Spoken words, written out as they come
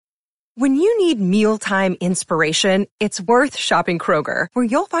When you need mealtime inspiration, it's worth shopping Kroger, where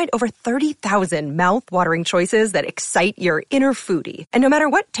you'll find over 30,000 mouth-watering choices that excite your inner foodie. And no matter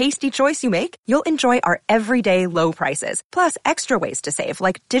what tasty choice you make, you'll enjoy our everyday low prices, plus extra ways to save,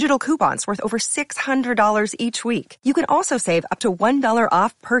 like digital coupons worth over $600 each week. You can also save up to $1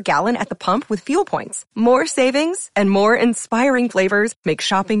 off per gallon at the pump with fuel points. More savings and more inspiring flavors make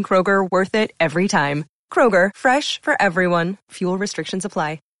shopping Kroger worth it every time. Kroger, fresh for everyone. Fuel restrictions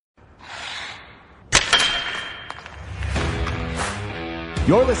apply.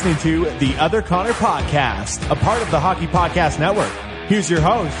 You're listening to The Other Connor Podcast, a part of the Hockey Podcast Network. Here's your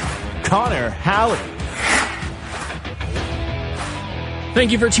host, Connor Halley.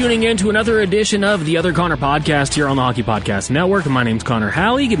 Thank you for tuning in to another edition of The Other Connor Podcast here on the Hockey Podcast Network. My name's Connor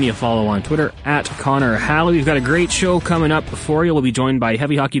Halley. Give me a follow on Twitter at Connor Halley. We've got a great show coming up for you. We'll be joined by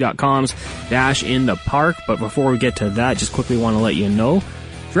HeavyHockey.com's Dash in the Park. But before we get to that, just quickly want to let you know,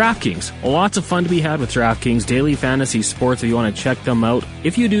 DraftKings. Lots of fun to be had with DraftKings. Daily fantasy sports, if you want to check them out.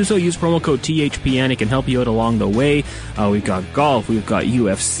 If you do so, use promo code THPN. It can help you out along the way. We've got golf. We've got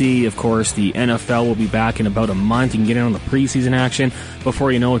UFC. Of course, the NFL will be back in about a month. You can get in on the preseason action.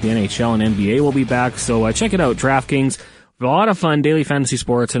 Before you know it, the NHL and NBA will be back. So check it out, DraftKings. A lot of fun, daily fantasy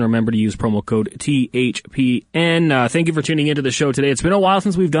sports, and remember to use promo code THPN. Thank you for tuning into the show today. It's been a while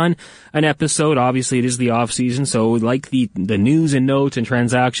since we've done an episode. Obviously, it is the off season, so like the news and notes and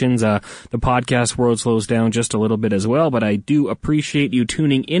transactions, the podcast world slows down just a little bit as well, but I do appreciate you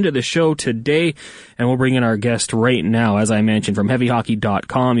tuning into the show today, and we'll bring in our guest right now, as I mentioned, from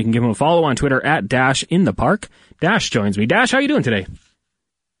HeavyHockey.com. You can give him a follow on Twitter at Dash in the Park. Dash joins me. Dash, how are you doing today?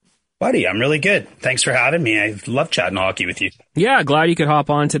 Buddy, I'm really good. Thanks for having me. I love chatting hockey with you. Yeah, glad you could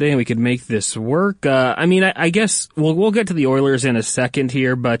hop on today and we could make this work. I guess we'll get to the Oilers in a second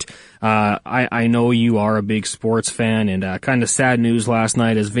here, but I know you are a big sports fan, and kind of sad news last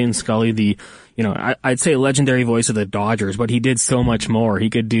night as Vin Scully, I'd say legendary voice of the Dodgers, but he did so much more. He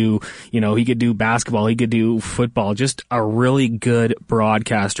could do basketball, he could do football, just a really good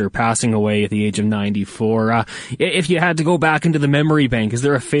broadcaster, passing away at the age of 94. If you had to go back into the memory bank, is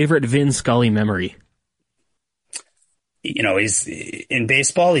there a favorite Vin Scully memory? He's in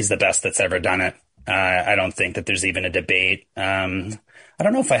baseball, he's the best that's ever done it. I don't think that there's even a debate. I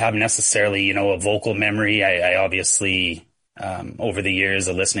don't know if I have necessarily, a vocal memory. I obviously, over the years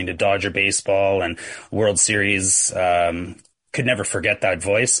of listening to Dodger baseball and World Series, could never forget that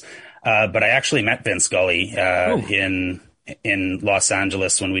voice. But I actually met Vin Scully, in Los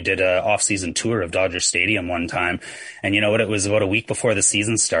Angeles when we did a off-season tour of Dodger Stadium one time. And you know what? It was about a week before the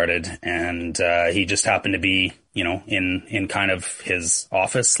season started, and he just happened to be, in kind of his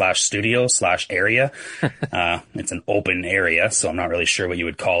office / studio / area. It's an open area, so I'm not really sure what you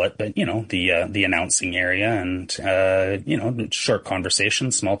would call it, but the announcing area, and short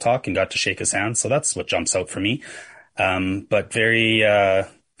conversation, small talk, and got to shake his hand. So that's what jumps out for me. But very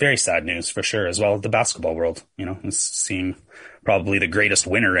sad news for sure as well. The basketball world, seeing probably the greatest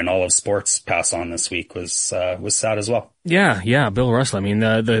winner in all of sports pass on this week was sad as well. Yeah, Bill Russell. I mean,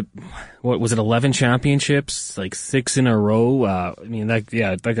 what was it, 11 championships, like 6 in a row?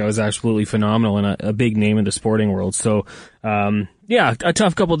 That guy was absolutely phenomenal and a big name in the sporting world. So, a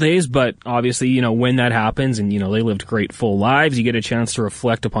tough couple of days, but obviously, when that happens and, they lived great full lives, you get a chance to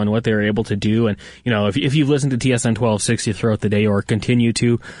reflect upon what they were able to do. And, if you've listened to TSN 1260 throughout the day or continue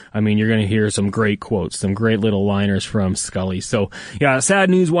to, you're going to hear some great quotes, some great little liners from Scully. So, yeah, sad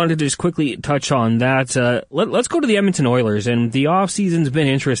news. Wanted to just quickly touch on that. Let's go to the Edmonton Oilers, and the off season's been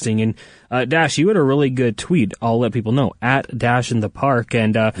interesting. And, Dash, you had a really good tweet. I'll let people know at Dash in the Park.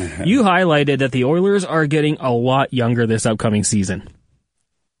 And, you highlighted that the Oilers are getting a lot younger this upcoming season.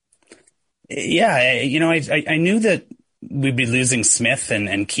 Yeah, I knew that we'd be losing Smith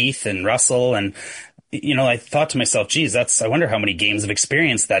and Keith and Russell, and I thought to myself, geez, I wonder how many games of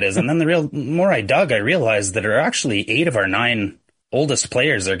experience that is. And then the more I dug, I realized that there are actually 8 of our 9 oldest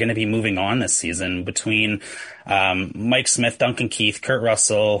players are going to be moving on this season, between Mike Smith, Duncan Keith, Kurt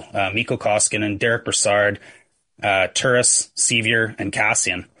Russell, Mikko Koskinen, Derek Brassard, Turris, Sevier, and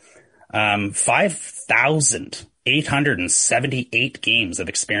Cassian. 5,878 games of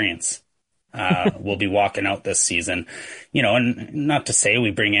experience will be walking out this season. And not to say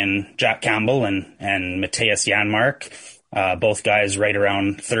we bring in Jack Campbell and Matthias Janmark, both guys right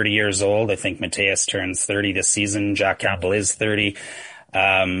around 30 years old. I think Matthias turns 30 this season. Jack Campbell is 30.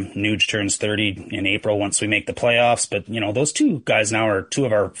 Nuge turns 30 in April once we make the playoffs. But, those two guys now are 2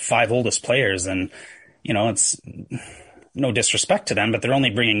 of our 5 oldest players. And, it's no disrespect to them, but they're only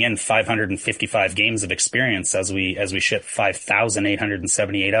bringing in 555 games of experience as we ship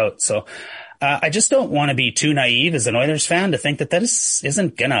 5,878 out. So, I just don't want to be too naive as an Oilers fan to think that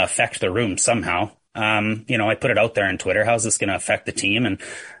isn't going to affect the room somehow. I put it out there on Twitter. How's this going to affect the team? And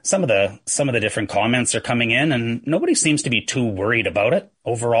some of the different comments are coming in, and nobody seems to be too worried about it.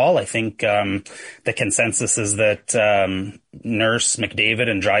 Overall, I think the consensus is that Nurse, McDavid,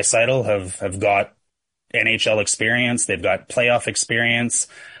 and Draisaitl have got NHL experience. They've got playoff experience.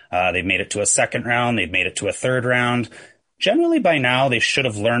 They've made it to a second round. They've made it to a third round. Generally, by now, they should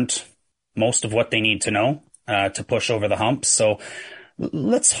have learned most of what they need to know to push over the hump. So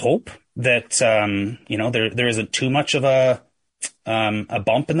let's hope that there isn't too much of a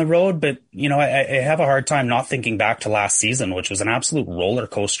bump in the road. But I have a hard time not thinking back to last season, which was an absolute roller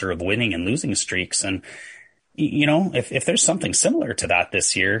coaster of winning and losing streaks. And if there's something similar to that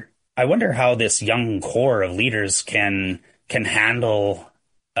this year, I wonder how this young core of leaders can handle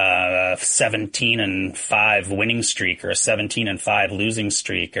 17-5 winning streak or a 17-5 losing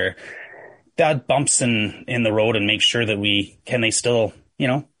streak, or bad bumps in the road, and make sure that they still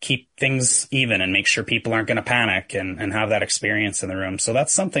keep things even and make sure people aren't going to panic and have that experience in the room. So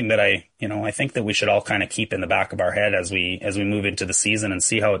that's something that I think that we should all kind of keep in the back of our head as we move into the season and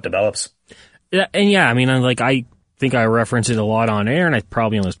see how it develops. Yeah, and I think I reference it a lot on air, and I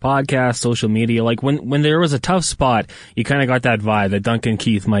probably on this podcast, social media. Like when there was a tough spot, you kind of got that vibe that Duncan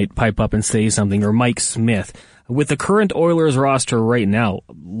Keith might pipe up and say something, or Mike Smith. With the current Oilers roster right now,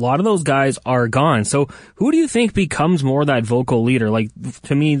 a lot of those guys are gone. So who do you think becomes more that vocal leader? Like,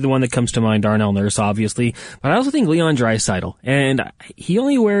 to me, the one that comes to mind, Darnell Nurse, obviously, but I also think Leon Draisaitl. And he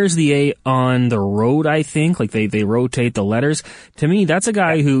only wears the A on the road, I think. Like, they rotate the letters. To me, that's a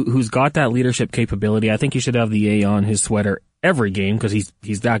guy who's got that leadership capability. I think he should have the A on his sweater every game, because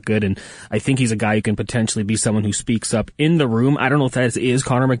he's that good, and I think he's a guy who can potentially be someone who speaks up in the room. I don't know if that is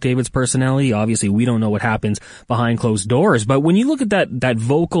Connor McDavid's personality. Obviously, we don't know what happens behind closed doors, but when you look at that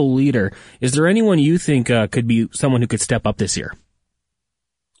vocal leader, is there anyone you think could be someone who could step up this year?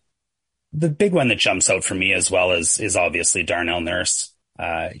 The big one that jumps out for me as well is obviously Darnell Nurse.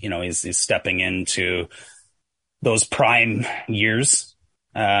 He's stepping into those prime years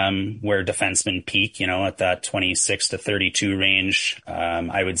where defensemen peak, at that 26 to 32 range.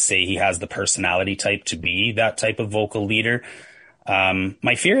 I would say he has the personality type to be that type of vocal leader.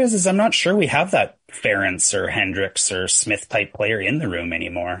 My fear is I'm not sure we have that Ference or Hendricks or Smith type player in the room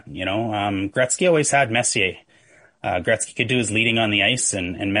anymore. Gretzky always had Messier. Gretzky could do his leading on the ice,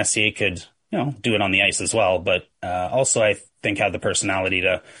 and Messier could, do it on the ice as well. But also I think had the personality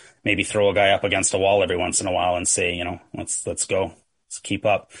to maybe throw a guy up against a wall every once in a while and say, let's go. Let's keep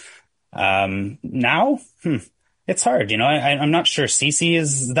up. Now, it's hard. I'm not sure Ceci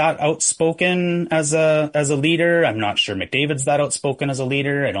is that outspoken as a leader. I'm not sure McDavid's that outspoken as a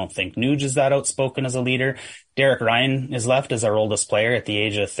leader. I don't think Nuge is that outspoken as a leader. Derek Ryan is left as our oldest player at the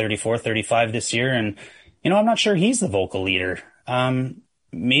age of 34, 35 this year. And, I'm not sure he's the vocal leader.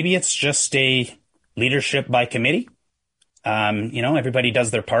 Maybe it's just a leadership by committee. Everybody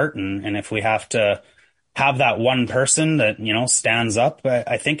does their part. And if we have to have that one person that, stands up,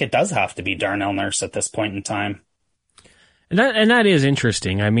 I think it does have to be Darnell Nurse at this point in time. And that is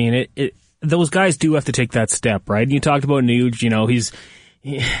interesting. I mean, those guys do have to take that step, right? You talked about Nuge,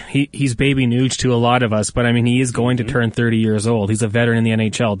 he's baby Nuge to a lot of us, but I mean, he is going to turn 30 years old. He's a veteran in the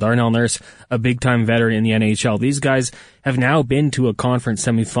NHL. Darnell Nurse, a big time veteran in the NHL. These guys have now been to a conference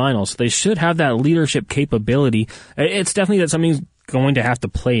semifinal, so they should have that leadership capability. It's definitely that something's going to have to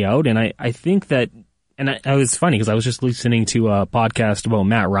play out, and I think that. And it was funny because I was just listening to a podcast about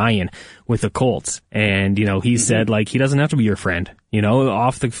Matt Ryan with the Colts. And, he said, he doesn't have to be your friend.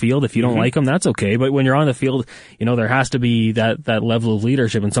 Off the field, if you don't like him, that's okay. But when you're on the field, there has to be that level of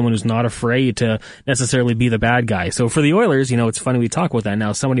leadership and someone who's not afraid to necessarily be the bad guy. So for the Oilers, it's funny we talk about that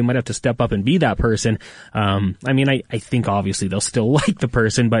now. Somebody might have to step up and be that person. I think obviously they'll still like the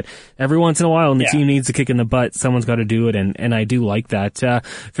person, but every once in a while when the team needs a kick in the butt, someone's got to do it. And I do like that.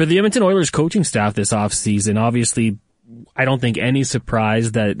 For the Edmonton Oilers coaching staff this offseason, obviously, I don't think any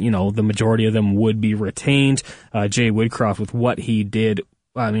surprise that, the majority of them would be retained. Jay Woodcroft, with what he did,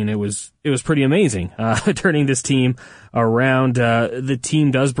 it was pretty amazing, turning this team around. The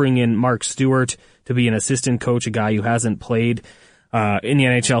team does bring in Mark Stewart to be an assistant coach, a guy who hasn't played in the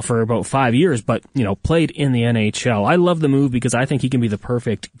NHL for about 5 years, but, played in the NHL. I love the move because I think he can be the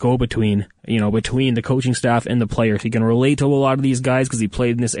perfect go-between, between the coaching staff and the players. He can relate to a lot of these guys because he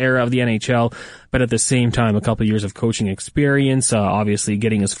played in this era of the NHL, but at the same time, a couple of years of coaching experience, obviously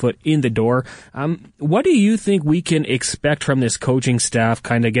getting his foot in the door. What do you think we can expect from this coaching staff,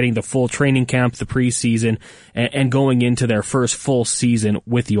 kind of getting the full training camp, the preseason, and going into their first full season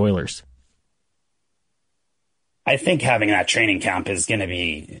with the Oilers? I think having that training camp is going to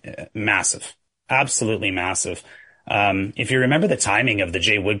be massive, absolutely massive. If you remember the timing of the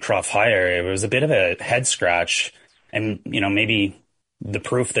Jay Woodcroft hire, it was a bit of a head scratch, and maybe the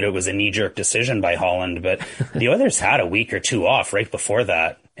proof that it was a knee-jerk decision by Holland. But the Oilers had a week or two off right before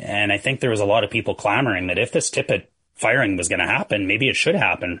that, and I think there was a lot of people clamoring that if this Tippett firing was going to happen, maybe it should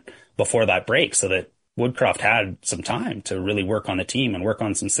happen before that break, so that Woodcroft had some time to really work on the team and work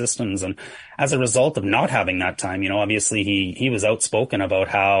on some systems. And as a result of not having that time, obviously he was outspoken about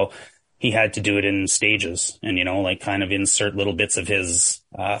how he had to do it in stages and, kind of insert little bits of his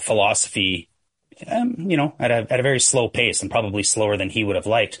philosophy, at a very slow pace, and probably slower than he would have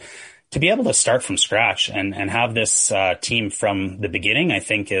liked. To be able to start from scratch and have this team from the beginning, I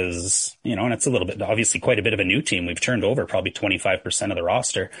think is, and it's a little bit, obviously quite a bit of a new team. We've turned over probably 25% of the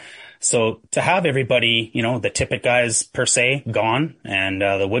roster. So to have everybody, the Tippett guys per se gone and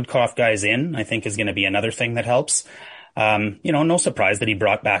the Woodcroft guys in, I think is going to be another thing that helps. No surprise that he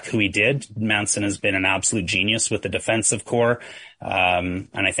brought back who he did. Manson has been an absolute genius with the defensive core. And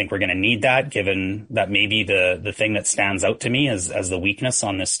I think we're going to need that, given that maybe the thing that stands out to me as the weakness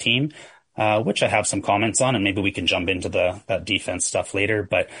on this team, which I have some comments on, and maybe we can jump into that defense stuff later.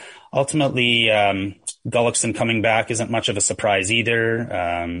 But ultimately, Gullickson coming back isn't much of a surprise either.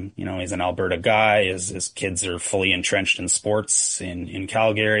 He's an Alberta guy. His kids are fully entrenched in sports in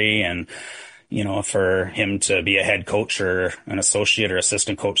Calgary, and for him to be a head coach or an associate or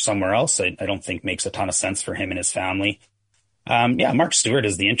assistant coach somewhere else, I don't think makes a ton of sense for him and his family. Mark Stewart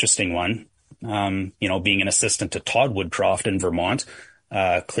is the interesting one. Being an assistant to Todd Woodcroft in Vermont,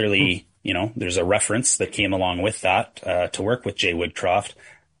 clearly, there's a reference that came along with that, to work with Jay Woodcroft.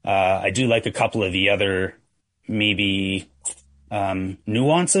 I do like a couple of the other maybe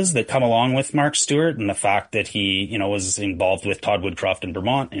nuances that come along with Mark Stewart, and the fact that he, was involved with Todd Woodcroft in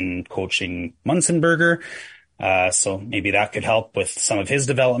Vermont in coaching Munzenberger. So maybe that could help with some of his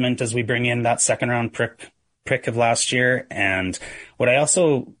development as we bring in that second round prick of last year. And what I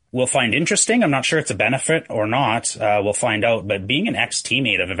also will find interesting, I'm not sure it's a benefit or not, we'll find out, but being an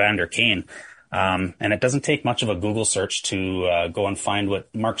ex-teammate of Evander Kane, and it doesn't take much of a Google search to go and find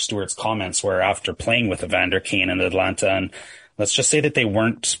what Mark Stewart's comments were after playing with Evander Kane in Atlanta. And let's just say that they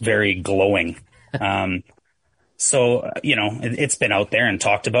weren't very glowing. So, it's been out there and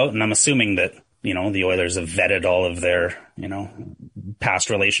talked about, and I'm assuming that, the Oilers have vetted all of their,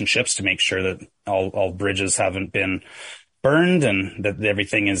 past relationships to make sure that all bridges haven't been burned and that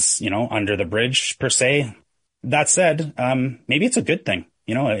everything is, under the bridge per se. That said, maybe it's a good thing.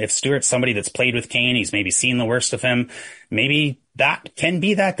 If Stewart's somebody that's played with Kane, he's maybe seen the worst of him. Maybe that can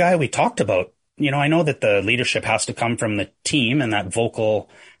be that guy we talked about. I know that the leadership has to come from the team and that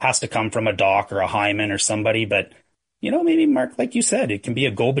vocal has to come from a Doc or a Hyman or somebody. But, maybe Mark, like you said, it can be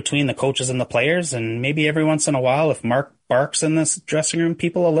a go between the coaches and the players. And maybe every once in a while, if Mark barks in this dressing room,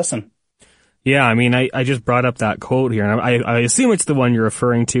 people will listen. Yeah, I mean, I just brought up that quote here, and I assume it's the one you're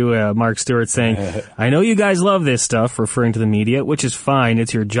referring to, Mark Stewart saying, I know you guys love this stuff, referring to the media, which is fine,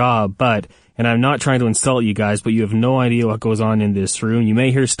 it's your job, and I'm not trying to insult you guys, but you have no idea what goes on in this room. You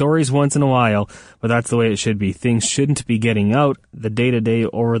may hear stories once in a while, but that's the way it should be. Things shouldn't be getting out. The day-to-day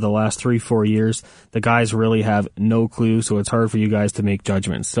over the last 3-4 years, the guys really have no clue, so it's hard for you guys to make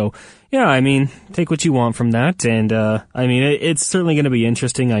judgments. So, yeah, I mean, take what you want from that, and, it's certainly going to be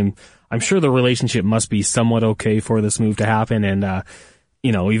interesting. I'm sure the relationship must be somewhat okay for this move to happen. And,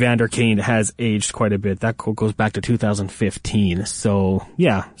 Evander Kane has aged quite a bit. That quote goes back to 2015. So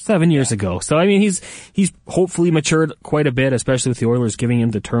yeah, 7 years ago. So I mean, he's hopefully matured quite a bit, especially with the Oilers giving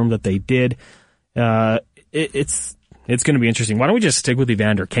him the term that they did. It's going to be interesting. Why don't we just stick with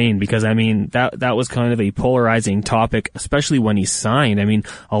Evander Kane? Because I mean, that was kind of a polarizing topic, especially when he signed. I mean,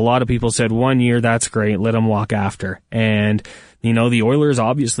 a lot of people said 1 year, that's great. Let him walk after. And, the Oilers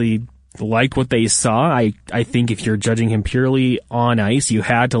obviously liked what they saw. I think if you're judging him purely on ice, you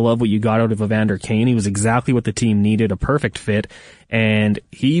had to love what you got out of Evander Kane. He was exactly what the team needed, a perfect fit. And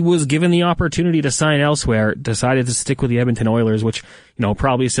he was given the opportunity to sign elsewhere, decided to stick with the Edmonton Oilers, which,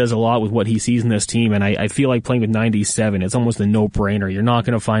 probably says a lot with what he sees in this team. And I feel like playing with 97, it's almost a no-brainer. You're not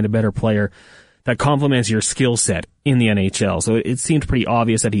going to find a better player that complements your skill set in the NHL. So it seemed pretty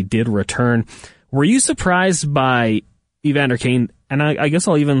obvious that he did return. Were you surprised by Evander Kane? And I guess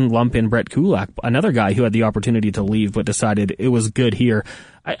I'll even lump in Brett Kulak, another guy who had the opportunity to leave but decided it was good here.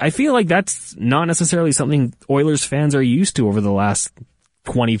 I feel like that's not necessarily something Oilers fans are used to over the last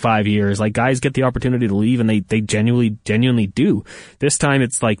 25 years. Like, guys get the opportunity to leave and they genuinely do. This time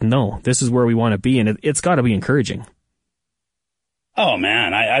it's like, no, this is where we want to be, and it's got to be encouraging. Oh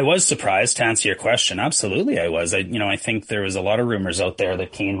man, I was surprised, to answer your question. Absolutely I was. I think there was a lot of rumors out there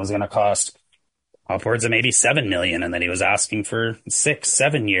that Kane was going to cost upwards of maybe 7 million, and then he was asking for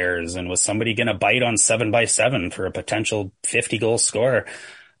 6-7 years. And was somebody going to bite on 7x7 for a potential 50-goal scorer?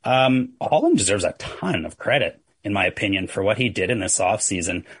 Holland deserves a ton of credit, in my opinion, for what he did in this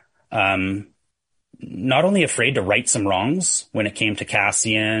offseason. Not only afraid to right some wrongs when it came to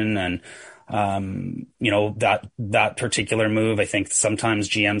Kassian and, that particular move. I think sometimes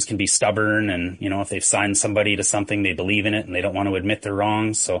GMs can be stubborn and, if they've signed somebody to something, they believe in it and they don't want to admit they're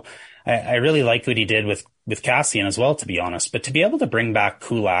wrong. So I really like what he did with Kassian as well, to be honest. But to be able to bring back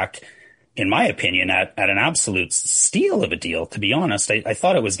Kulak, in my opinion, at an absolute steal of a deal, to be honest, I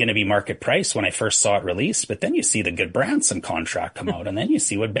thought it was going to be market price when I first saw it released. But then you see the Goodbranson contract come out, and then you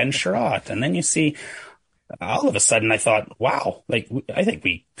see what Ben Sherratt, and then you see all of a sudden I thought, wow, I think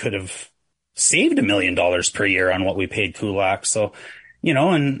we could have saved $1 million per year on what we paid Kulak. So,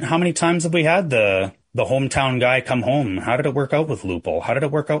 and how many times have we had the hometown guy come home? How did it work out with Lupul? How did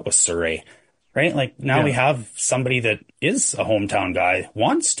it work out with Surrey? Right? Now we have somebody that is a hometown guy,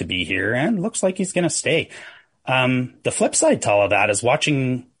 wants to be here, and looks like he's going to stay. The flip side to all of that is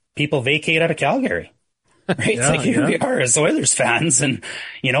watching people vacate out of Calgary. Right? Here we are as Oilers fans, and,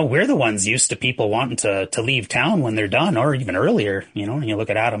 we're the ones used to people wanting to leave town when they're done, or even earlier, and you look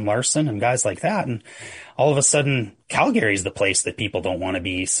at Adam Larson and guys like that, and all of a sudden Calgary's the place that people don't want to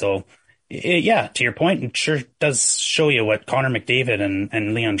be. So, to your point, it sure does show you what Connor McDavid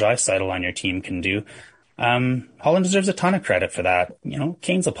and Leon Draisaitl on your team can do. Holland deserves a ton of credit for that.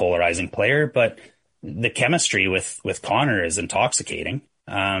 Kane's a polarizing player, but the chemistry with Connor is intoxicating.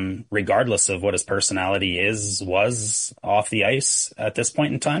 Regardless of what his personality was off the ice at this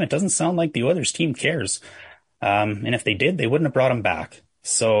point in time, it doesn't sound like the Oilers team cares. And if they did, they wouldn't have brought him back.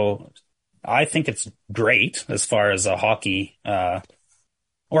 So I think it's great as far as a hockey,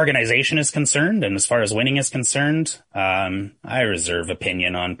 organization is concerned, and as far as winning is concerned. I reserve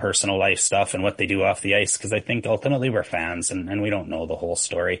opinion on personal life stuff and what they do off the ice, because I think ultimately we're fans and we don't know the whole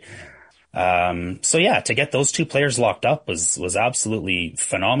story. To get those two players locked up was absolutely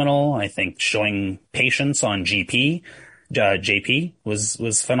phenomenal. I think showing patience on JP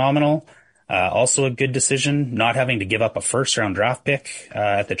was phenomenal. Also a good decision, not having to give up a first round draft pick,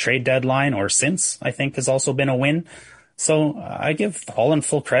 at the trade deadline or since, I think has also been a win. So I give Holland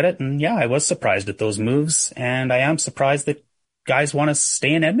full credit, and I was surprised at those moves, and I am surprised that guys want to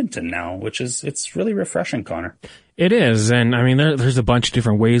stay in Edmonton now, it's really refreshing, Connor. It is, and I mean, there's a bunch of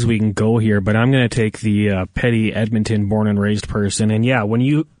different ways we can go here, but I'm going to take the petty Edmonton born and raised person. And when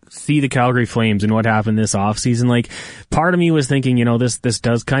you see the Calgary Flames and what happened this offseason, part of me was thinking, this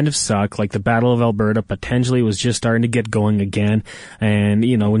does kind of suck. The Battle of Alberta potentially was just starting to get going again. And,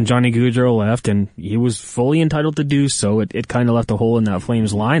 when Johnny Gaudreau left, and he was fully entitled to do so, it kind of left a hole in that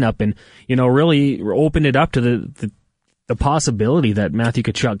Flames lineup and, really opened it up to the possibility that Matthew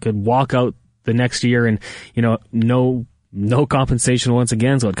Tkachuk could walk out the next year and, no compensation once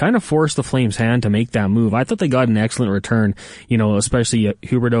again. So it kind of forced the Flames' hand to make that move. I thought they got an excellent return, especially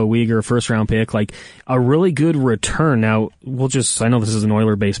Huberdeau Weegar, first round pick, a really good return. Now, I know this is an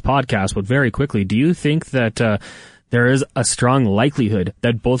Oiler-based podcast, but very quickly, do you think that, there is a strong likelihood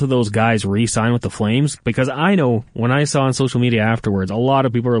that both of those guys re-sign with the Flames? Because I know when I saw on social media afterwards, a lot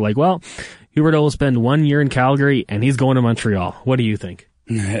of people were like, well, Huberdeau will spend 1 year in Calgary and he's going to Montreal. What do you think?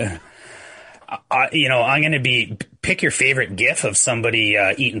 I'm going to pick your favorite gif of somebody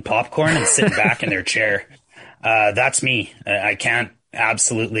eating popcorn and sitting back in their chair. That's me. I can't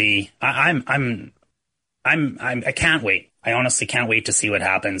absolutely. I can't wait. I honestly can't wait to see what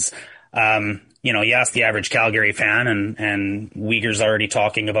happens. You ask the average Calgary fan, and Weegar's already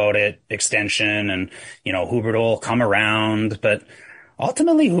talking about it, extension, and Huberdeau will come around, but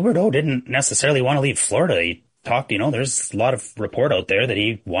ultimately Huberdeau didn't necessarily want to leave Florida. He talked, there's a lot of report out there that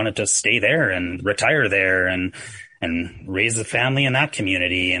he wanted to stay there and retire there and raise a family in that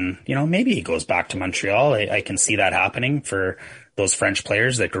community. And, maybe he goes back to Montreal. I can see that happening for those French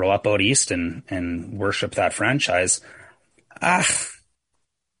players that grow up out east and worship that franchise.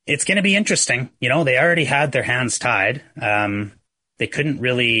 It's going to be interesting. They already had their hands tied. They couldn't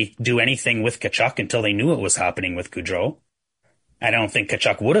really do anything with Tkachuk until they knew what was happening with Gaudreau. I don't think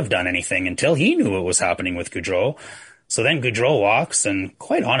Tkachuk would have done anything until he knew what was happening with Gaudreau. So then Gaudreau walks and,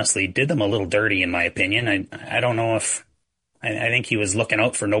 quite honestly, did them a little dirty, in my opinion. I don't know if... I think he was looking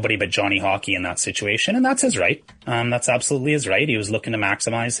out for nobody but Johnny Hockey in that situation, and that's his right. That's absolutely his right. He was looking to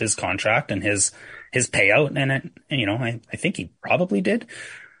maximize his contract and his payout, and I think he probably did.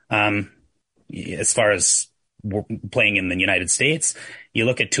 As far as playing in the United States, you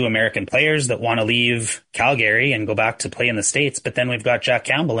look at two American players that want to leave Calgary and go back to play in the States, but then we've got Jack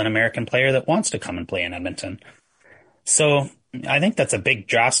Campbell, an American player that wants to come and play in Edmonton. So I think that's a big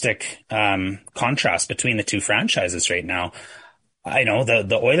drastic contrast between the two franchises right now. I know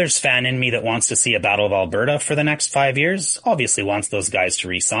the Oilers fan in me that wants to see a Battle of Alberta for the next 5 years obviously wants those guys to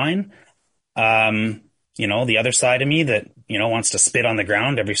re-sign. The other side of me that, wants to spit on the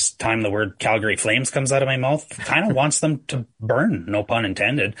ground every time the word Calgary Flames comes out of my mouth kind of wants them to burn, no pun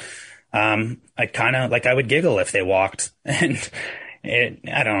intended. I would giggle if they walked, and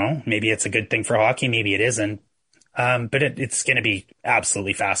I don't know, maybe it's a good thing for hockey, maybe it isn't. But it's going to be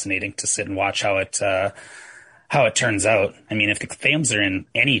absolutely fascinating to sit and watch how it turns out. I mean, if the Flames are in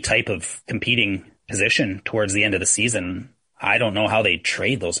any type of competing position towards the end of the season, I don't know how they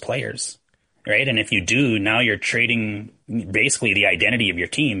trade those players, right? And if you do, now you're trading basically the identity of your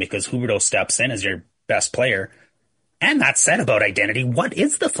team because Huberdeau steps in as your best player. And that said about identity, what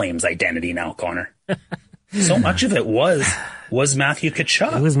is the Flames' identity now, Connor? So much of it was Matthew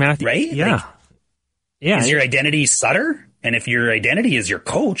Tkachuk. It was Matthew, right? Yeah. Is your identity Sutter? And if your identity is your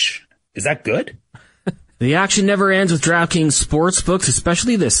coach, is that good? The action never ends with DraftKings Sportsbooks,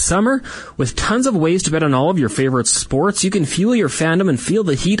 especially this summer. With tons of ways to bet on all of your favorite sports, you can fuel your fandom and feel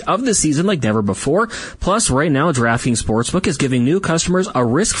the heat of the season like never before. Plus, right now, DraftKings Sportsbook is giving new customers a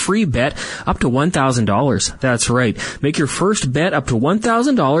risk-free bet up to $1,000. That's right. Make your first bet up to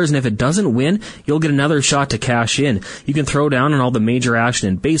 $1,000, and if it doesn't win, you'll get another shot to cash in. You can throw down on all the major action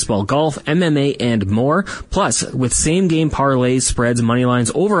in baseball, golf, MMA, and more. Plus, with same-game parlays, spreads, money lines,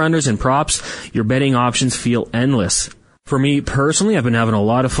 over-unders, and props, your betting options feel endless. For me personally, I've been having a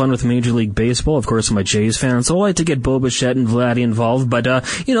lot of fun with Major League Baseball. Of course, I'm a Jays fan, so I like to get Bo Bichette and Vladdy involved. But,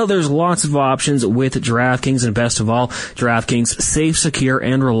 there's lots of options with DraftKings, and best of all, DraftKings safe, secure,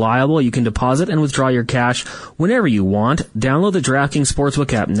 and reliable. You can deposit and withdraw your cash whenever you want. Download the DraftKings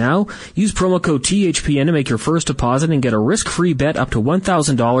Sportsbook app now. Use promo code THPN to make your first deposit and get a risk-free bet up to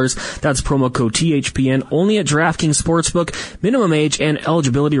 $1,000. That's promo code THPN only at DraftKings Sportsbook. Minimum age and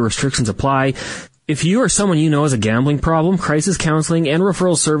eligibility restrictions apply. If you or someone you know has a gambling problem, crisis counseling and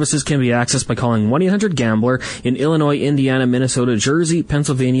referral services can be accessed by calling 1-800-GAMBLER in Illinois, Indiana, Minnesota, Jersey,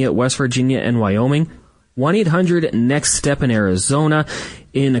 Pennsylvania, West Virginia, and Wyoming. 1-800-NEXT-STEP in Arizona.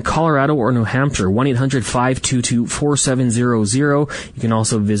 In Colorado or New Hampshire, 1-800-522-4700. You can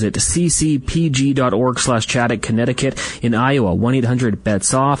also visit ccpg.org/chat at Connecticut. In Iowa,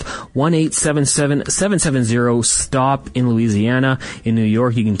 1-800-BETS-OFF. 1-877-770-STOP in Louisiana. In New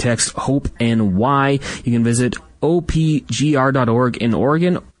York, you can text HOPE-NY. You can visit opgr.org in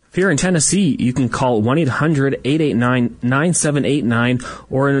Oregon. If you're in Tennessee, you can call 1-800-889-9789,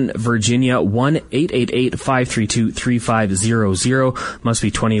 or in Virginia, 1-888-532-3500. Must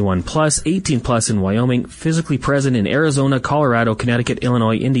be 21 plus, 18 plus in Wyoming, physically present in Arizona, Colorado, Connecticut,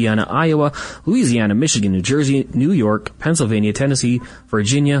 Illinois, Indiana, Iowa, Louisiana, Michigan, New Jersey, New York, Pennsylvania, Tennessee,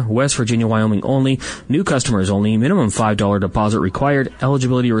 Virginia, West Virginia, Wyoming only. New customers only. Minimum $5 deposit required.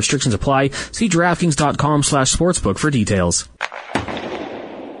 Eligibility restrictions apply. See DraftKings.com/sportsbook for details.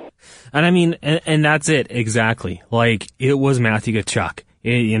 And I mean, and that's it, exactly. Like, it was Matthew Tkachuk.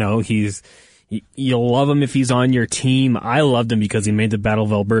 You'll love him if he's on your team. I loved him because he made the Battle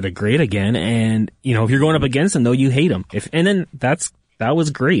of Alberta great again. And, if you're going up against him, though, you hate him. That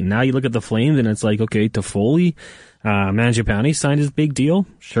was great. Now you look at the Flames and it's like, okay, Toffoli, Mangiapane signed his big deal.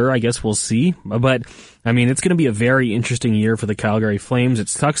 Sure, I guess we'll see. But, I mean, it's going to be a very interesting year for the Calgary Flames. It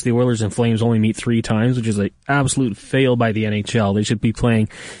sucks the Oilers and Flames only meet 3 times, which is an absolute fail by the NHL. They should be playing,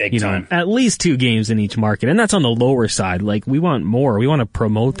 at least 2 games in each market. And that's on the lower side. Like, we want more. We want to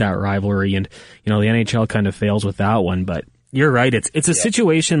promote that rivalry. And, the NHL kind of fails with that one. But you're right. It's a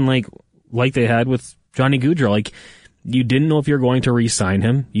situation like they had with Johnny Gaudreau. Like, you didn't know if you're going to re-sign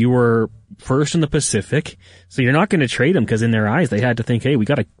him. You were first in the Pacific, so you're not going to trade him because in their eyes they had to think, hey, we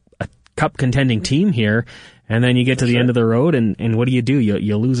got a cup contending team here, and then you get to the end of the road and what do?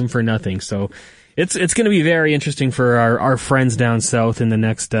 You lose him for nothing. So it's going to be very interesting for our friends down south in the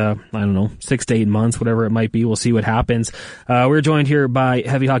next 6 to 8 months, whatever it might be. We'll see what happens. We're joined here by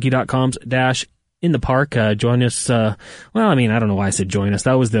HeavyHockey.com's Dash in the Park. Join us. I don't know why I said join us.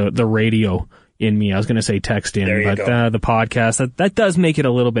 That was the radio in me. I was going to say text in, but the podcast, that does make it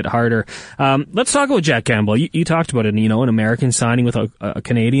a little bit harder. Let's talk about Jack Campbell. You talked about it, an American signing with a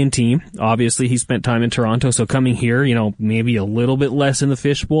Canadian team. Obviously, he spent time in Toronto, so coming here, maybe a little bit less in the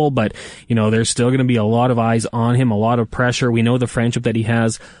fishbowl, but, there's still going to be a lot of eyes on him, a lot of pressure. We know the friendship that he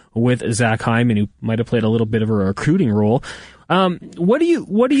has with Zach Hyman, who might have played a little bit of a recruiting role. What do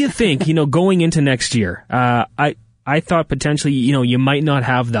you think, going into next year? I thought potentially, you might not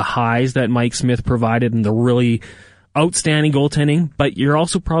have the highs that Mike Smith provided and the really outstanding goaltending, but you're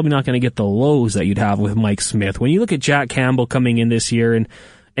also probably not going to get the lows that you'd have with Mike Smith. When you look at Jack Campbell coming in this year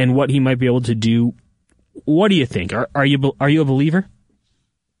and what he might be able to do, What do you think? Are you a believer?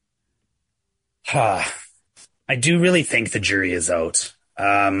 I do really think the jury is out.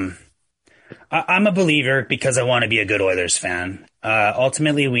 I'm a believer because I want to be a good Oilers fan.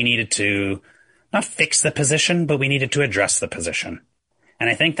 Ultimately, we needed to not fix the position, but we needed to address the position. And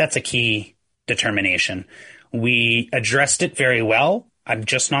I think that's a key determination. We addressed it very well. I'm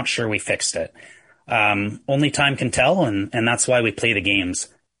just not sure we fixed it. Only time can tell, and that's why we play the games.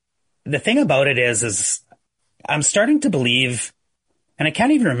 The thing about it is I'm starting to believe, and I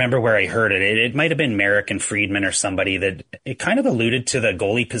can't even remember where I heard it. It might have been Merrick and Friedman or somebody that it kind of alluded to the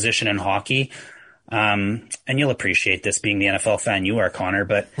goalie position in hockey. And you'll appreciate this being the NFL fan you are, Connor,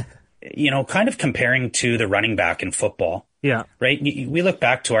 but kind of comparing to the running back in football. Yeah. Right. We look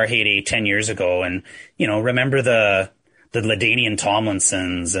back to our heyday 10 years ago and, remember the LaDainian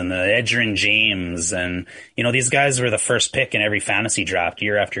Tomlinsons and the Edgerrin James. And, these guys were the first pick in every fantasy draft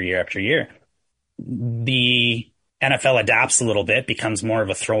year after year after year. The NFL adapts a little bit, becomes more of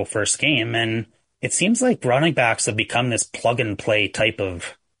a throw first game. And it seems like running backs have become this plug and play type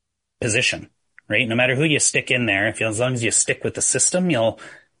of position, right? No matter who you stick in there, as long as you stick with the system, you'll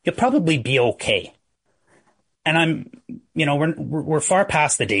probably be okay. And we're far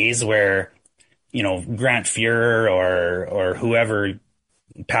past the days where, Grant Fuhr or whoever,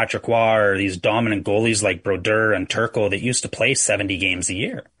 Patrick Waugh, or these dominant goalies like Brodeur and Turco that used to play 70 games a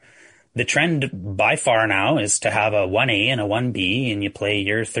year. The trend by far now is to have a 1A and a 1B, and you play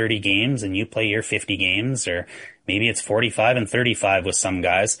your 30 games and you play your 50 games, or maybe it's 45 and 35 with some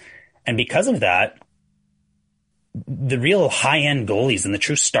guys. And because of that, the real high-end goalies and the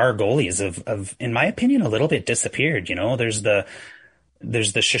true star goalies have, in my opinion, a little bit disappeared. There's the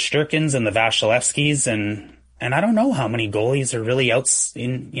Shesterkins and the Vasilevskis, and I don't know how many goalies are really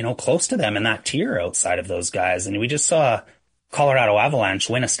close to them in that tier outside of those guys. And we just saw Colorado Avalanche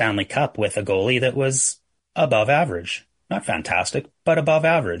win a Stanley Cup with a goalie that was above average. Not fantastic, but above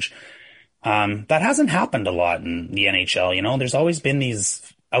average. That hasn't happened a lot in the NHL. There's always been these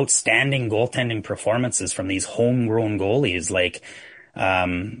outstanding goaltending performances from these homegrown goalies like,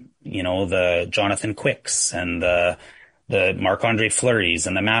 the Jonathan Quicks and the Marc-Andre Fleury's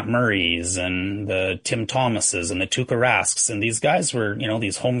and the Matt Murray's and the Tim Thomas's and the Tuukka Rasks. And these guys were,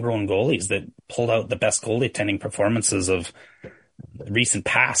 these homegrown goalies that pulled out the best goaltending performances of recent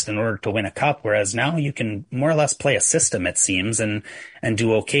past in order to win a cup. Whereas now you can more or less play a system, it seems, and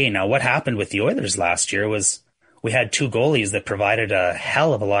do okay. Now, what happened with the Oilers last year was we had two goalies that provided a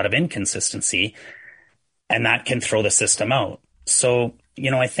hell of a lot of inconsistency, and that can throw the system out. So,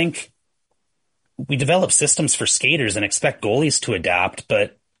 I think we develop systems for skaters and expect goalies to adapt,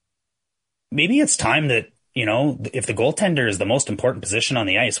 but maybe it's time that, if the goaltender is the most important position on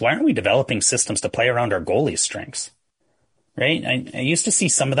the ice, why aren't we developing systems to play around our goalie's strengths? Right? I used to see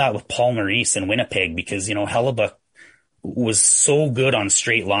some of that with Paul Maurice in Winnipeg because, Hellebuyck was so good on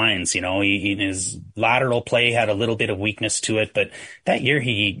straight lines. His lateral play had a little bit of weakness to it, but that year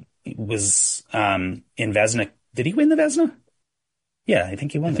he was in Vezina. Did he win the Vezina? Yeah, I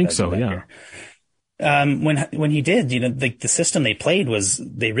think he won the Vezina. I think so, yeah. When he did, the system they played was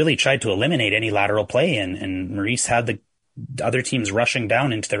they really tried to eliminate any lateral play, and Maurice had the other teams rushing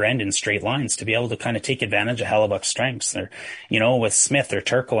down into their end in straight lines to be able to kind of take advantage of Hellebuck's strengths. Or, with Smith or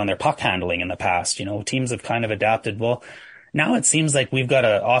Turco and their puck handling in the past, teams have kind of adapted. Well, now it seems like we've got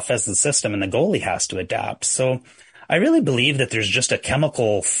an offensive system and the goalie has to adapt. So I really believe that there's just a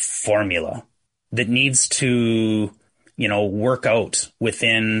chemical formula that needs to, work out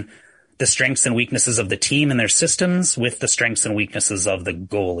within the strengths and weaknesses of the team and their systems with the strengths and weaknesses of the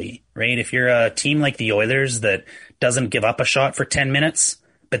goalie, right? If you're a team like the Oilers that doesn't give up a shot for 10 minutes,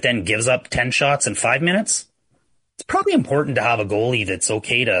 but then gives up 10 shots in 5 minutes, it's probably important to have a goalie that's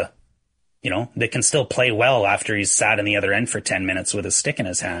okay to, that can still play well after he's sat in the other end for 10 minutes with his stick in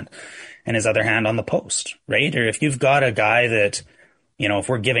his hand and his other hand on the post, right? Or if you've got a guy that, if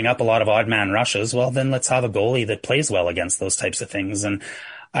we're giving up a lot of odd man rushes, well, then let's have a goalie that plays well against those types of things. And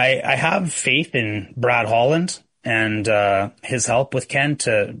I have faith in Brad Holland and his help with Ken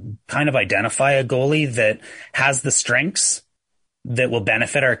to kind of identify a goalie that has the strengths that will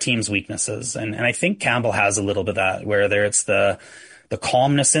benefit our team's weaknesses. And I think Campbell has a little bit of that, whether it's the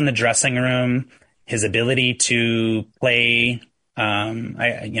calmness in the dressing room, his ability to play.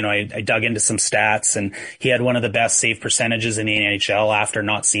 I dug into some stats, and he had one of the best save percentages in the NHL after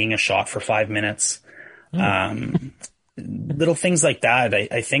not seeing a shot for 5 minutes. Little things like that,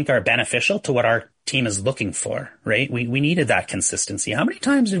 I think, are beneficial to what our team is looking for, right? We needed that consistency. How many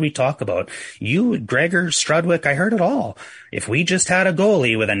times did we talk about you, Gregor, Strudwick? I heard it all. If we just had a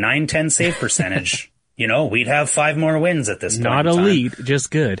goalie with a 9-10 save percentage, we'd have 5 more wins at this point. Not elite, just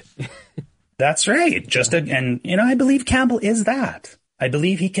good. That's right. I believe Campbell is that. I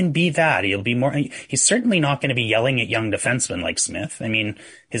believe he can be that. He's certainly not going to be yelling at young defensemen like Smith. I mean,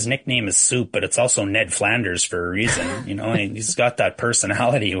 his nickname is Soup, but it's also Ned Flanders for a reason. He's got that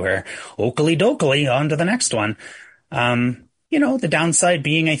personality where Oakley dokley on to the next one. The downside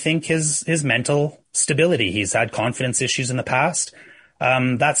being, I think, his mental stability. He's had confidence issues in the past.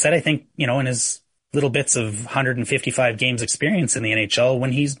 That said, I think, in his little bits of 155 games experience in the NHL,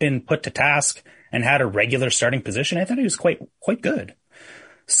 when he's been put to task and had a regular starting position, I thought he was quite good.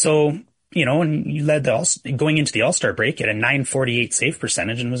 So, and you led going into the All-Star break at a .948 save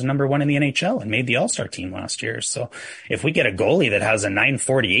percentage and was number 1 in the NHL and made the All-Star team last year. So if we get a goalie that has a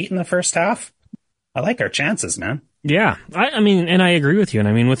 .948 in the first half, I like our chances, man. Yeah, I mean, and I agree with you. And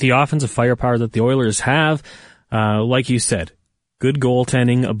I mean, with the offensive firepower that the Oilers have, like you said, good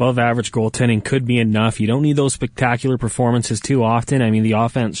goaltending, above average goaltending could be enough. You don't need those spectacular performances too often. I mean, the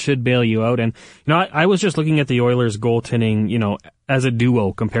offense should bail you out. And, I was just looking at the Oilers goaltending, as a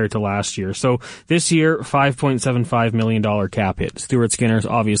duo compared to last year. So this year, $5.75 million cap hit. Stuart Skinner's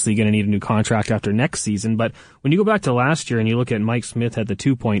obviously going to need a new contract after next season. But when you go back to last year and you look at Mike Smith had the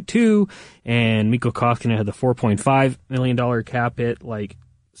 2.2 and Mikko Koskinen had the $4.5 million cap hit, like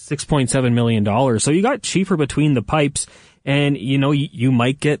 $6.7 million. So you got cheaper between the pipes. And, you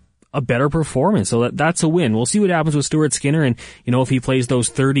might get a better performance. So that's a win. We'll see what happens with Stuart Skinner. And, if he plays those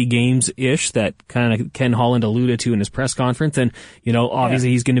 30 games-ish that kind of Ken Holland alluded to in his press conference, and, obviously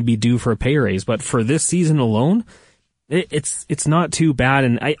he's going to be due for a pay raise. But for this season alone, it's not too bad.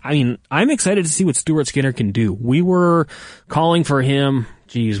 And I mean, I'm excited to see what Stuart Skinner can do. We were calling for him,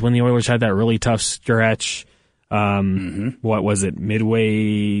 when the Oilers had that really tough stretch. What was it?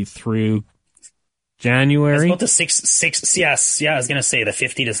 Midway through January. It's about the six. Yes. Yeah. I was going to say the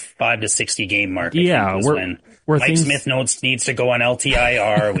 55 to 60 game mark. When Mike Smith needs to go on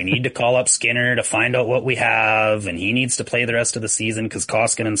LTIR. We need to call up Skinner to find out what we have, and he needs to play the rest of the season because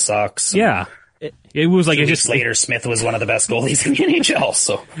Koskinen sucks. Yeah. It was like, later, Smith was one of the best goalies in the NHL.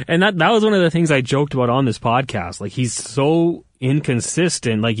 So, and that was one of the things I joked about on this podcast. Like, he's so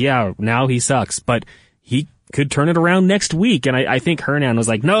inconsistent. Like, yeah, now he sucks, but he could turn it around next week. And I think Hernan was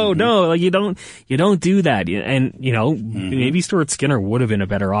like, no, like, you don't do that. And, maybe Stuart Skinner would have been a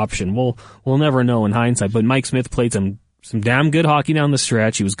better option. We'll never know in hindsight, but Mike Smith played some damn good hockey down the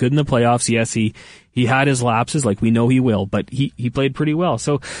stretch. He was good in the playoffs. Yes, he had his lapses, like we know he will, but he played pretty well.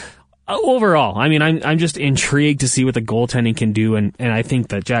 So overall, I mean, I'm just intrigued to see what the goaltending can do. And I think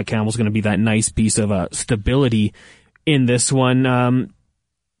that Jack Campbell's going to be that nice piece of stability in this one.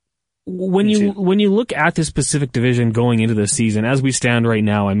 When you look at this Pacific Division going into the season, as we stand right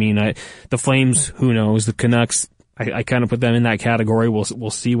now, I mean, the Flames, who knows? The Canucks, I kind of put them in that category. We'll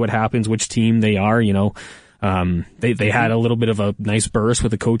see what happens, which team they are. They had a little bit of a nice burst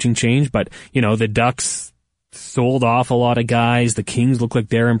with the coaching change, but the Ducks sold off a lot of guys. The Kings look like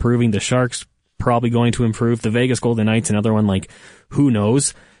they're improving. The Sharks probably going to improve. The Vegas Golden Knights, another one, like, who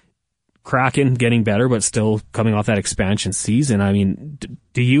knows? Kraken getting better, but still coming off that expansion season. I mean,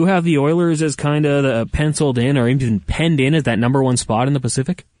 do you have the Oilers as kind of penciled in or even penned in as that number 1 spot in the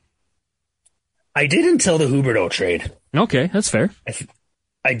Pacific? I did until the Huberdeau trade. Okay, that's fair.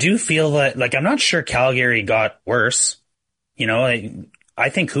 I do feel that, like, I'm not sure Calgary got worse. I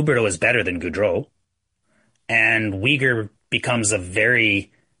think Huberdeau is better than Gaudreau. And Weegar becomes a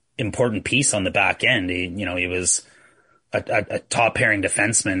very important piece on the back end. He was a top pairing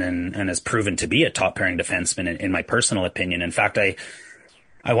defenseman and has proven to be a top pairing defenseman in my personal opinion. In fact, I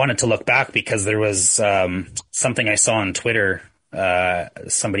wanted to look back because there was something I saw on Twitter.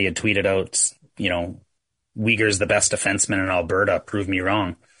 Somebody had tweeted out, Weegar's the best defenseman in Alberta. Prove me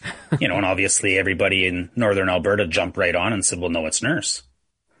wrong. And obviously everybody in northern Alberta jumped right on and said, well, no, it's Nurse.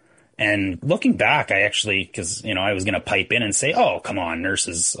 And looking back, I actually, because, I was going to pipe in and say, oh, come on, Nurse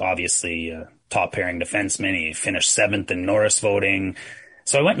is obviously top pairing defenseman. He finished 7th in Norris voting.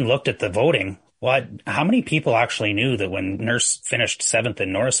 So I went and looked at the voting. How many people actually knew that when Nurse finished 7th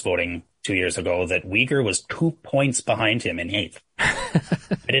in Norris voting 2 years ago, that Weegar was 2 points behind him in 8th?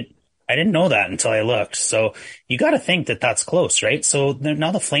 I didn't know that until I looked. So you got to think that that's close, right? So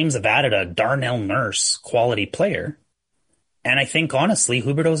now the Flames have added a Darnell Nurse quality player. And I think, honestly,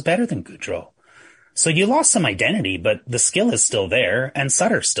 Huberdeau's better than Gaudreau. So you lost some identity, but the skill is still there, and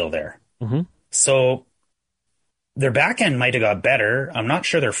Sutter's still there. Mm-hmm. So their back end might have got better. I'm not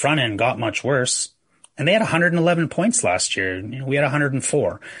sure their front end got much worse. And they had 111 points last year. We had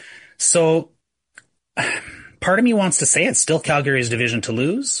 104. So part of me wants to say it's still Calgary's division to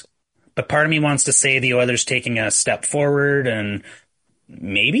lose, but part of me wants to say the Oilers taking a step forward and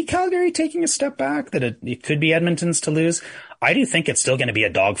maybe Calgary taking a step back, that it could be Edmonton's to lose. I do think it's still going to be a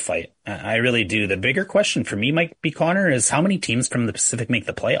dogfight. I really do. The bigger question for me might be, Connor, is how many teams from the Pacific make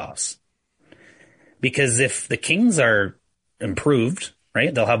the playoffs? Because if the Kings are improved,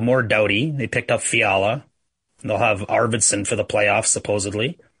 right, they'll have more Doughty. They picked up Fiala. They'll have Arvidsson for the playoffs,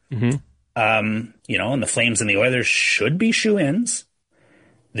 supposedly. Mm-hmm. And the Flames and the Oilers should be shoo-ins.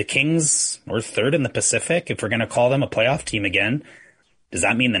 The Kings were third in the Pacific. If we're going to call them a playoff team again, does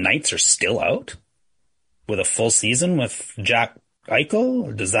that mean the Knights are still out with a full season with Jack Eichel?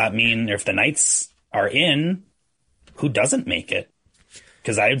 Or does that mean if the Knights are in, who doesn't make it?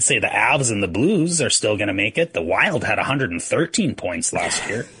 Because I would say the Avs and the Blues are still going to make it. The Wild had 113 points last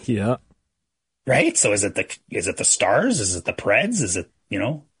year. Yeah. Right? So is it the Stars? Is it the Preds? Is it,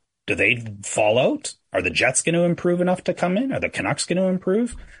 do they fall out? Are the Jets going to improve enough to come in? Are the Canucks going to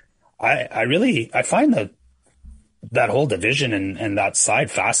improve? I find that whole division and that side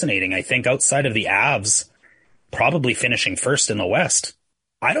fascinating. I think outside of the Avs probably finishing first in the West,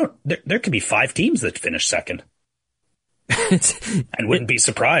 there could be 5 teams that finish second. And wouldn't be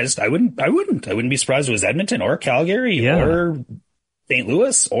surprised. I wouldn't be surprised if it was Edmonton or Calgary or St.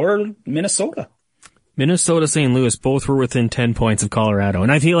 Louis or Minnesota. Minnesota, St. Louis, both were within 10 points of Colorado.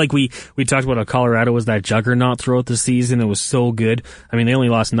 And I feel like we talked about how Colorado was that juggernaut throughout the season. It was so good. I mean, they only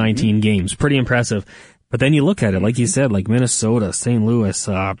lost 19 games. Pretty impressive. But then you look at it, like you said, like Minnesota, St. Louis,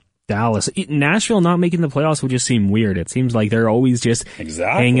 Dallas. Nashville not making the playoffs would just seem weird. It seems like they're always just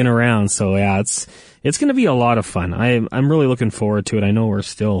hanging around. So yeah, it's going to be a lot of fun. I'm really looking forward to it. I know we're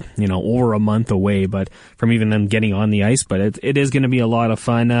still, over a month away, but from even them getting on the ice, but it is going to be a lot of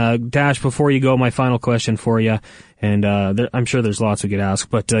fun. Dash, before you go, my final question for you, and I'm sure there's lots we could ask,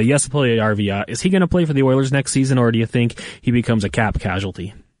 but Jesse Puljujarvi, is he going to play for the Oilers next season, or do you think he becomes a cap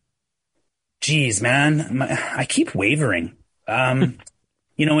casualty? Geez, man, I keep wavering.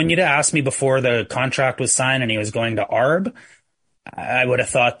 When you'd asked me before the contract was signed and he was going to ARB, I would have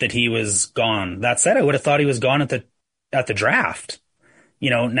thought that he was gone. That said, I would have thought he was gone at the draft.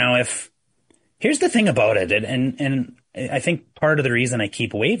 Now here's the thing about it, and I think part of the reason I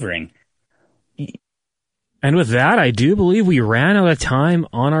keep wavering. And with that, I do believe we ran out of time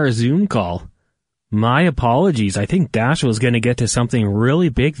on our Zoom call. My apologies. I think Dash was going to get to something really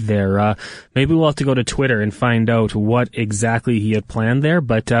big there. Maybe we'll have to go to Twitter and find out what exactly he had planned there.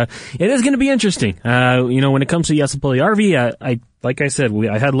 But it is going to be interesting. When it comes to Jesse Puljujarvi, like I said,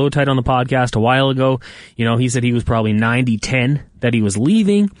 I had Low Tide on the podcast a while ago. He said he was probably 90-10 that he was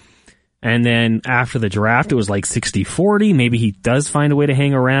leaving. And then after the draft, it was like 60-40. Maybe he does find a way to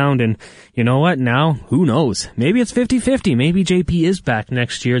hang around. And you know what? Now, who knows? Maybe it's 50-50. Maybe JP is back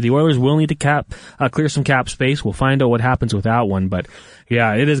next year. The Oilers will need to clear some cap space. We'll find out what happens with that one. But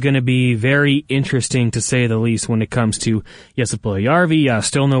yeah, it is going to be very interesting to say the least when it comes to Jesse Puljujarvi.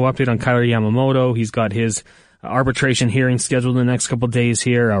 Still no update on Kailer Yamamoto. He's got his arbitration hearing scheduled in the next couple of days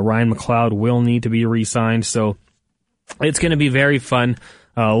here. Ryan McLeod will need to be re-signed. So it's going to be very fun.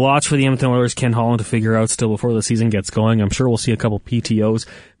 Lots for the Edmonton Oilers, Ken Holland to figure out still before the season gets going. I'm sure we'll see a couple PTOs,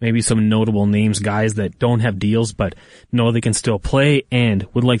 maybe some notable names, guys that don't have deals but know they can still play and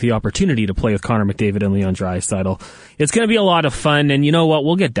would like the opportunity to play with Connor McDavid and Leon Draisaitl. It's going to be a lot of fun, and you know what?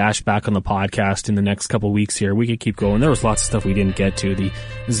 We'll get Dash back on the podcast in the next couple weeks here. We could keep going. There was lots of stuff we didn't get to. The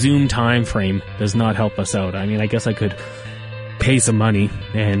Zoom time frame does not help us out. I mean, I guess I could pay some money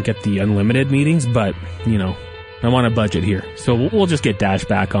and get the unlimited meetings, but, I'm on a budget here, so we'll just get Dash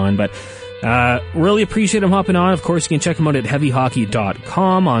back on. But really appreciate him hopping on. Of course, you can check him out at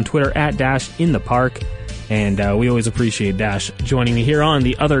heavyhockey.com, on Twitter at DashInThePark. And we always appreciate Dash joining me here on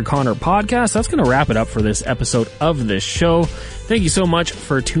the Other Connor podcast. That's going to wrap it up for this episode of this show. Thank you so much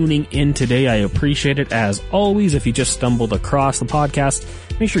for tuning in today. I appreciate it. As always, if you just stumbled across the podcast,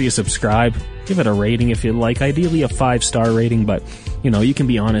 make sure you subscribe. Give it a rating if you'd like. Ideally a 5-star rating, but you can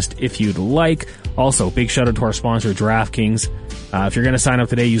be honest if you'd like. Also, big shout out to our sponsor, DraftKings. If you're going to sign up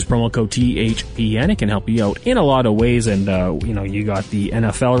today, use promo code THPN. It can help you out in a lot of ways. And, you got the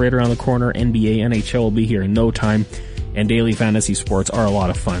NFL right around the corner. NBA, NHL will be here in no time. And daily fantasy sports are a lot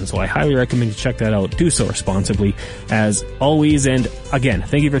of fun. So I highly recommend you check that out. Do so responsibly, as always. And again,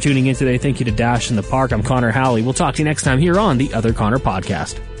 thank you for tuning in today. Thank you to Dash in the Park. I'm Connor Halley. We'll talk to you next time here on the Other Connor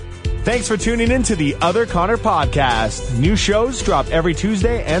podcast. Thanks for tuning in to the Other Connor podcast. New shows drop every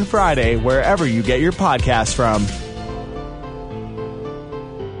Tuesday and Friday wherever you get your podcasts from.